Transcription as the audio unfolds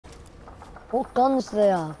What guns do they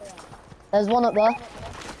have? There's one up there.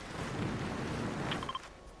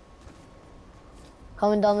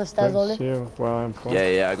 Coming down the stairs, Don't Ollie. see where I'm from.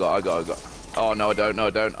 Yeah, I got. Oh no, I don't. No, I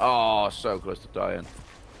don't. Oh, so close to dying.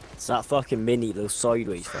 It's that fucking mini, those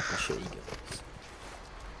sideways fucking shit he gets.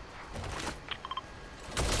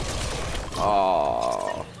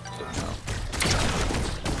 Oh.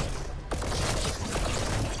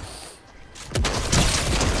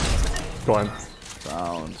 Go on.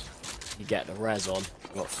 Sound. You get the res on.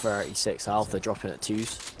 Got 36 health, they're dropping at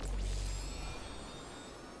 2s.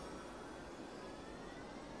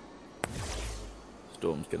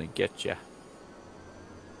 Storm's gonna get ya.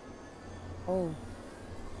 Oh.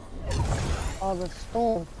 Oh, the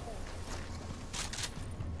storm.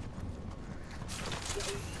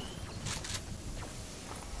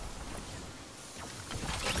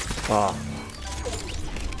 Ah.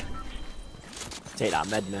 Take that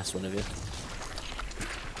med mess, one of you.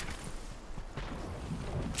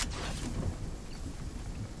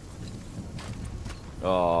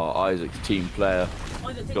 Oh, Isaac's team player.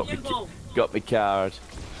 Got me card.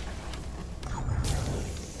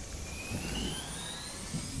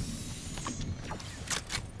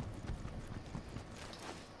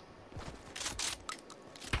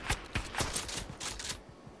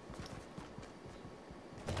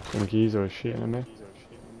 Some geezer is shooting at me.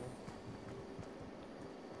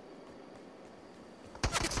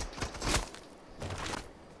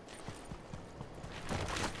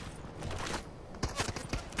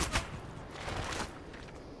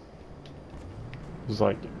 It's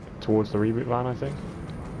like towards the reboot van, I think.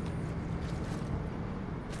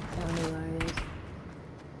 I don't know where he is.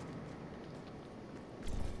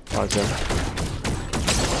 Oh, it's him.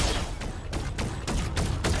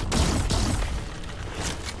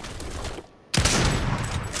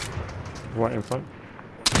 Right in front.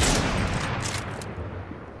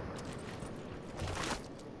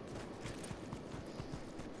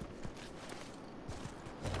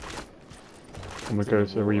 I'm gonna go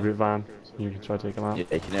to the reboot van. You can try to take him out. Yeah,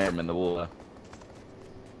 you can hear him in the water.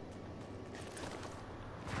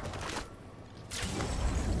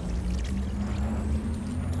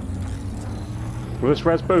 Will this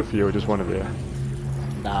res both of you or just one of you?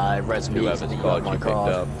 Nah, it res me. Whoever's card my you picked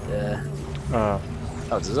card. up. Yeah. Oh,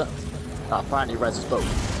 Does it? Oh, apparently res is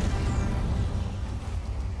both.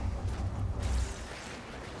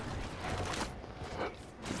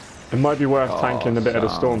 it might be worth Oh, tanking a bit of the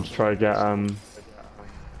storm sound. to try to get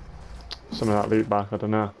some of that loot back. I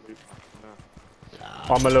don't know.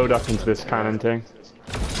 I'm gonna load up into this cannon thing.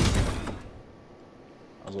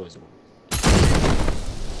 I was always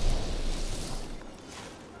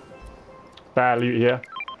Bear loot here.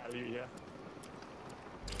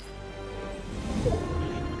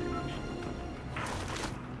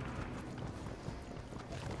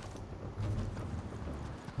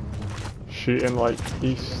 Shooting like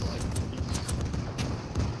east.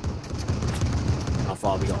 How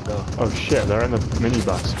far we gotta go? Oh shit, they're in the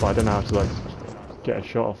minibus, but I don't know how to like get a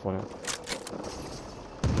shot off on it.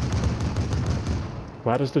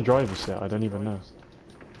 Where does the driver sit? I don't even know.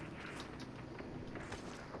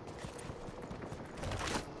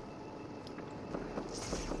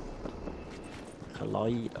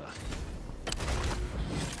 Collider.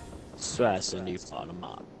 Swear it's a new part of the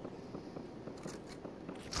map.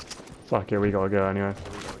 Fuck it, we gotta go anyway.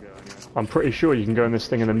 I'm pretty sure you can go in this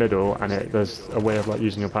thing in the middle and there's a way of like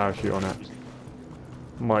using a parachute on it.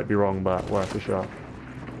 Might be wrong, but worth a shot.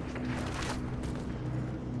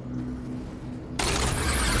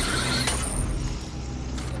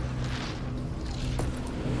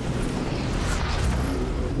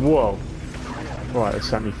 Whoa! Right, it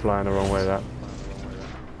sent me flying the wrong way there.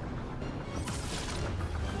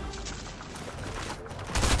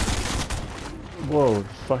 Whoa,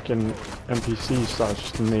 fucking NPC started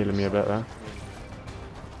just nailing me a bit there.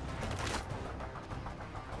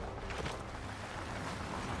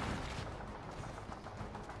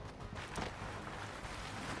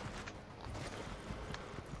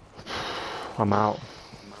 I'm out.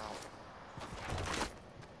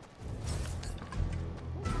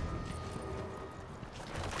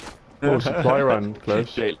 Oh, supply run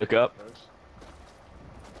close. Jake, look up.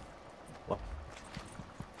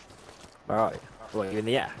 Alright. What, you in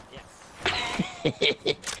the air?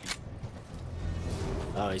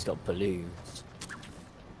 Oh, he's got balloons.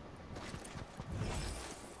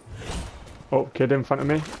 Oh, kid in front of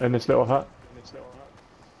me in this little hut.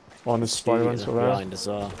 On the supply run, Student sort of there. behind us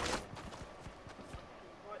are.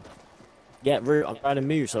 Get root, I'm trying to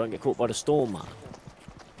move so I don't get caught by the storm, man.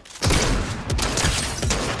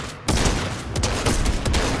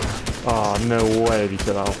 Oh, no way did he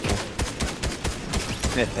kill that off.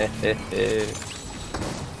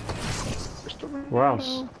 Where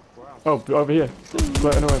else? Oh, over here.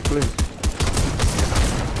 Floating away, please.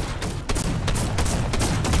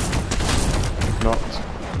 Knocked.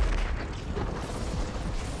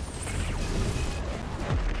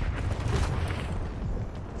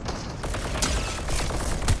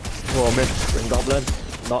 Whoa, missed. Green Goblin.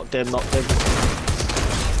 Knocked him, knocked him.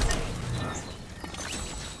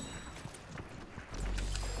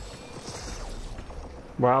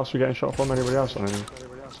 Where else are we getting shot from? Anybody else on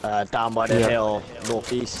any? Down by the Yeah. hill,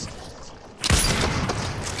 northeast.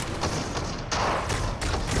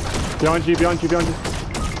 Behind you, behind you, behind you.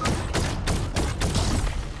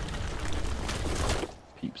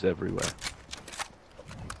 Peeps everywhere.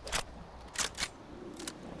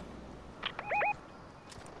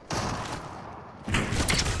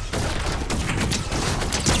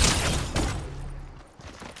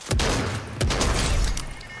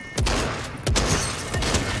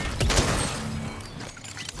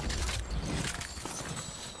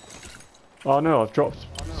 Oh no, I've dropped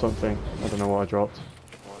something. I don't know what I dropped.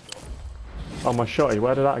 Oh, my shotty,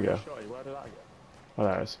 where did that go? Oh,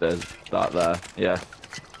 there it is. There's that there. Yeah.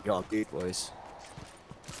 You got good boys.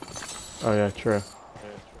 Oh yeah, true.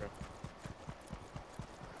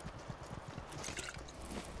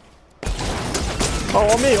 Oh,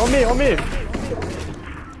 on me, on me, on me!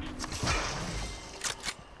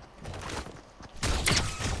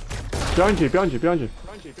 Behind you, behind you, behind you.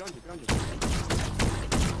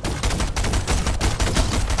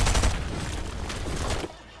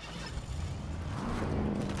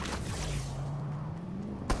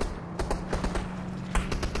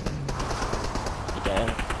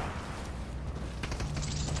 Yeah.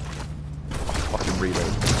 Fucking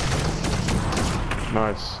reload.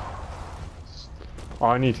 Nice. Oh,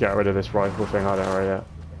 I need to get rid of this rifle thing, I don't rate it.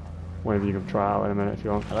 One of you can try it out in a minute if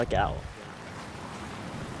you want. I like it out.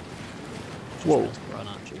 Whoa. Run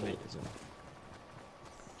actually, wait, is it?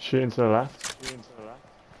 Shooting to the left.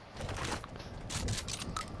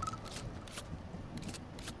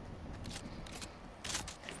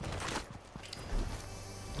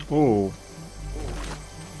 Ooh.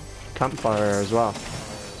 Campfire as well.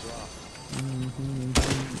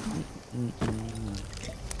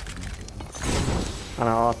 And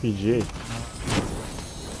an RPG.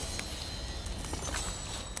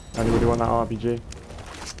 Anybody want that RPG?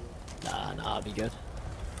 Nah, that'd be good.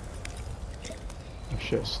 Oh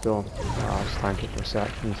shit, storm. Oh, I'll just tank it for a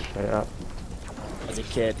sec. Need to straight up. As a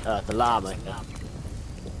kid, the llama.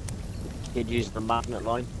 Kid used the magnet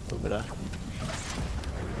line over there.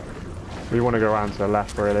 We want to go around to the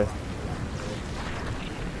left, really.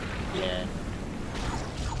 Yeah.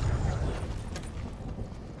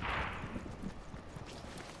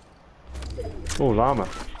 Oh, llama.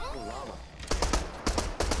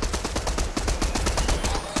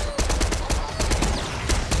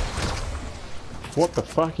 What the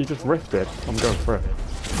fuck? He just rifted. I'm going for it.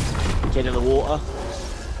 Kid in the water.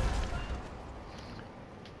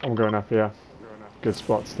 I'm going up here. Good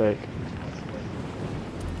spot to take.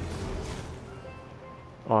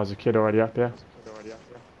 Oh, there's a kid already up here.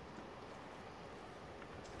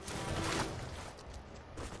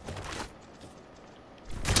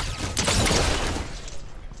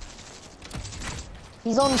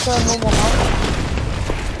 He's on to normal health.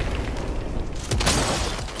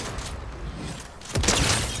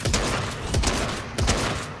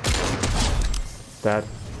 Dead.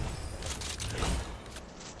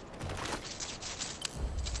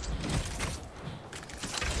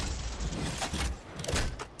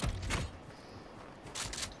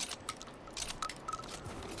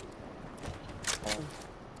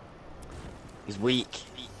 He's weak.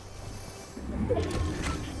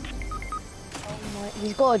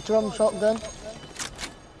 He's got a drum shotgun.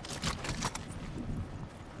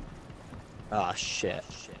 Ah, shit.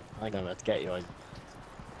 I'm gonna have to get you.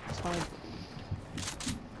 It's fine.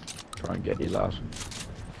 Try and get you, lad.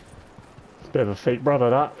 Bit of a fake brother,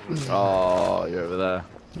 that. Oh, you're over there.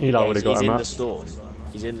 Eli would have got he's him in up. the store.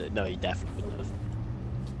 He's in the... No, he definitely would have.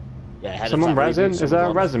 Yeah, head of Someone that resin? reboot, Is there a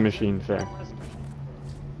someone- resin machine thing?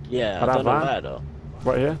 Yeah, At I that don't know van? where though.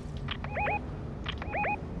 Right here?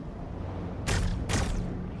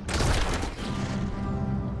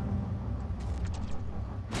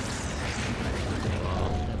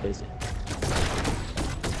 They're busy.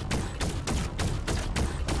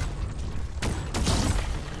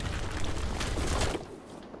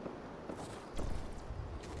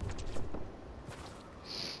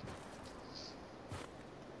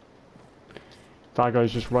 That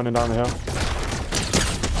guy's just running down the hill.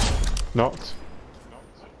 Knocked.